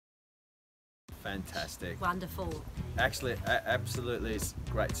fantastic. Wonderful. Actually, absolutely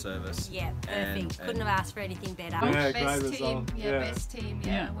great service. Yeah, perfect. Couldn't have asked for anything better. Yeah, Best great team, result. best team,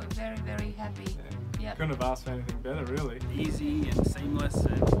 we're very, very happy. Yeah. Couldn't have asked for anything better, really. Easy and seamless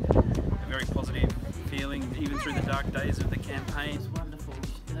and a very positive feeling even through the dark days of the campaign. It was wonderful.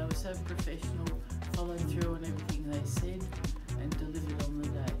 They were so professional, followed through on everything they said and delivered on the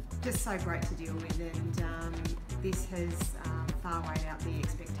day. Just so great to deal with, and this has far weighed out the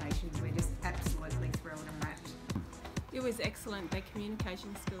expectations. We're just absolutely thrilled and wrapped. It was excellent. Their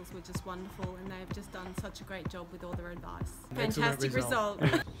communication skills were just wonderful, and they've just done such a great job with all their advice. Fantastic result.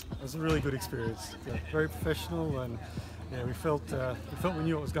 It was a really good experience. Yeah, very professional, and yeah, we felt we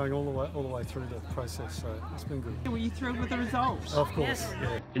knew what was going all the way through the process. So it's been good. Were you thrilled with the result? Of course.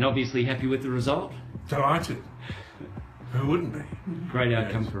 Yeah. And obviously happy with the result. Delighted. Who wouldn't be? Great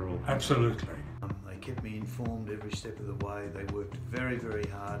outcome for all. Absolutely. They kept me informed every step of the way. They worked very, very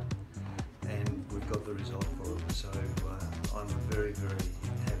hard, and we've got the result for them. So I'm a very, very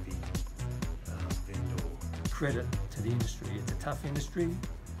happy vendor. Credit to the industry. It's a tough industry,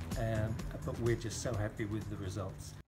 but we're just so happy with the results.